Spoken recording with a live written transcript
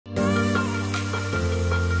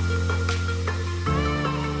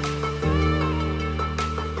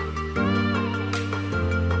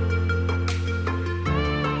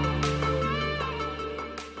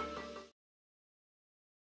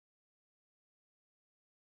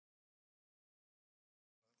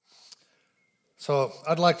So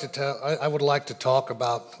I would like to talk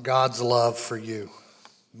about God's love for you,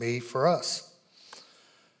 me for us.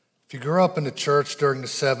 If you grew up in the church during the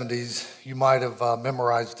 70s, you might have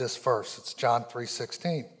memorized this verse. It's John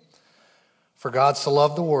 3:16. For God so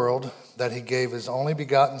loved the world that he gave his only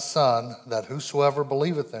begotten Son, that whosoever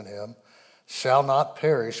believeth in him shall not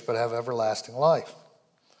perish but have everlasting life.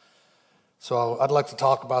 So I'd like to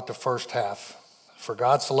talk about the first half. For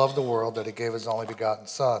God so loved the world that he gave his only begotten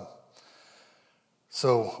Son.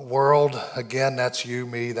 So world, again, that's you,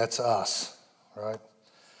 me, that's us, right?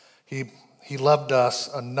 He loved us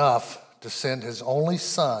enough to send his only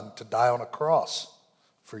Son to die on a cross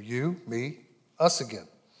for you, me, us again,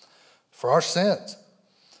 for our sins.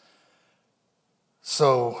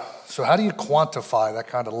 So how do you quantify that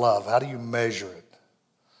kind of love? How do you measure it?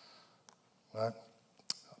 Right?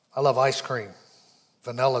 I love ice cream.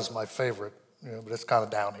 Vanilla is my favorite, but it's kind of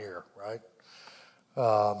down here, right?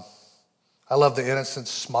 I love the innocent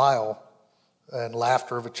smile and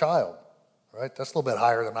laughter of a child, right? That's a little bit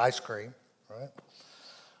higher than ice cream, right?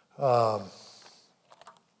 I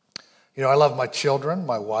love my children,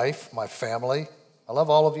 my wife, my family. I love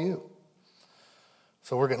all of you.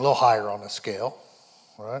 So we're getting a little higher on the scale,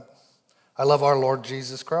 right? I love our Lord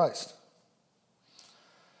Jesus Christ.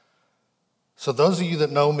 So those of you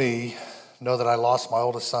that know me know that I lost my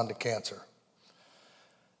oldest son to cancer.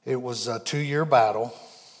 It was a 2-year battle.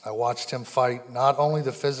 I watched him fight not only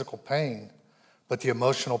the physical pain, but the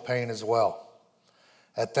emotional pain as well.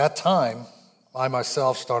 At that time, I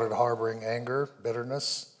myself started harboring anger,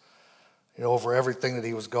 bitterness, over everything that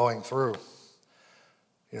he was going through.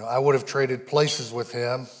 I would have traded places with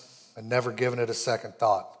him and never given it a second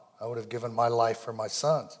thought. I would have given my life for my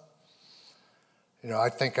sons. I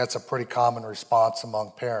think that's a pretty common response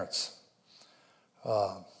among parents.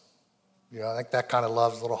 I think that kind of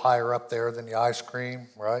love's a little higher up there than the ice cream,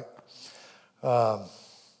 right? So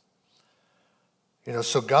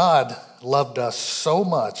God loved us so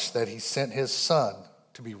much that he sent his Son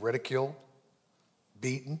to be ridiculed,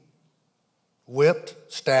 beaten, whipped,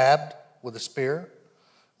 stabbed with a spear,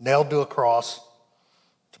 nailed to a cross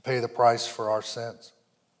to pay the price for our sins.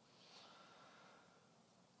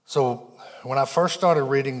 So when I first started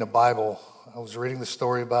reading the Bible, I was reading the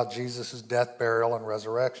story about Jesus' death, burial, and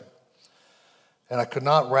resurrection. And I could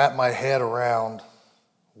not wrap my head around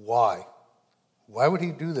why. Why would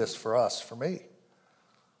he do this for us, for me?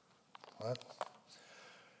 Right?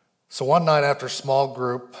 So one night after a small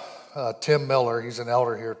group, Tim Miller, he's an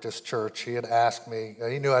elder here at this church, he had asked me,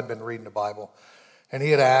 he knew I'd been reading the Bible, and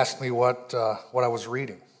he had asked me what I was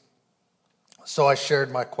reading. So I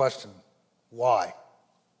shared my question, why?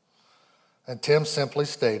 And Tim simply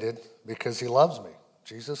stated, because he loves me.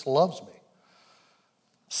 Jesus loves me.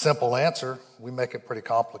 Simple answer, we make it pretty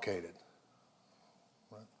complicated.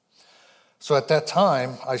 Right? So at that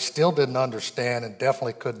time, I still didn't understand and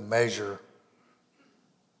definitely couldn't measure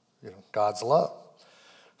God's love.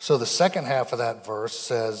 So the second half of that verse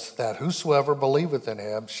says that whosoever believeth in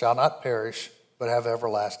him shall not perish, but have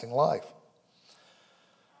everlasting life.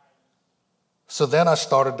 So then I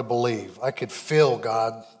started to believe. I could feel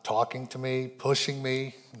God talking to me, pushing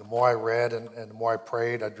me. The more I read and the more I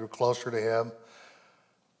prayed, I drew closer to him.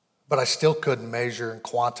 But I still couldn't measure and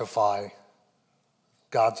quantify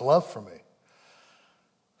God's love for me.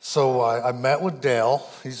 So I met with Dale.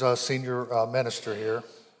 He's a senior minister here.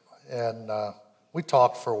 And we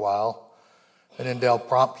talked for a while. And then Dale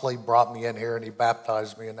promptly brought me in here and he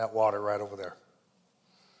baptized me in that water right over there.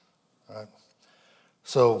 All right.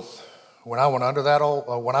 So when I went under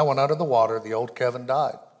the water, the old Kevin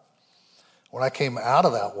died. When I came out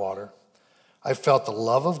of that water, I felt the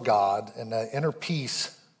love of God and that inner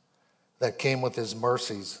peace that came with his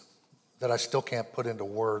mercies that I still can't put into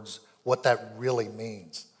words what that really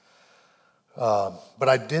means. But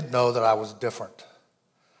I did know that I was different.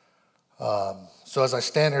 So as I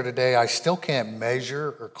stand here today, I still can't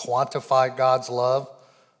measure or quantify God's love,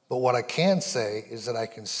 but what I can say is that I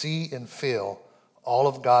can see and feel all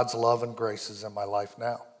of God's love and graces in my life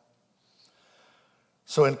now.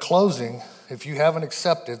 So in closing, if you haven't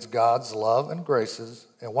accepted God's love and graces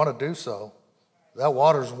and want to do so, that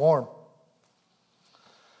water's warm.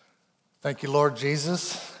 Thank you, Lord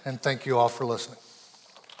Jesus, and thank you all for listening.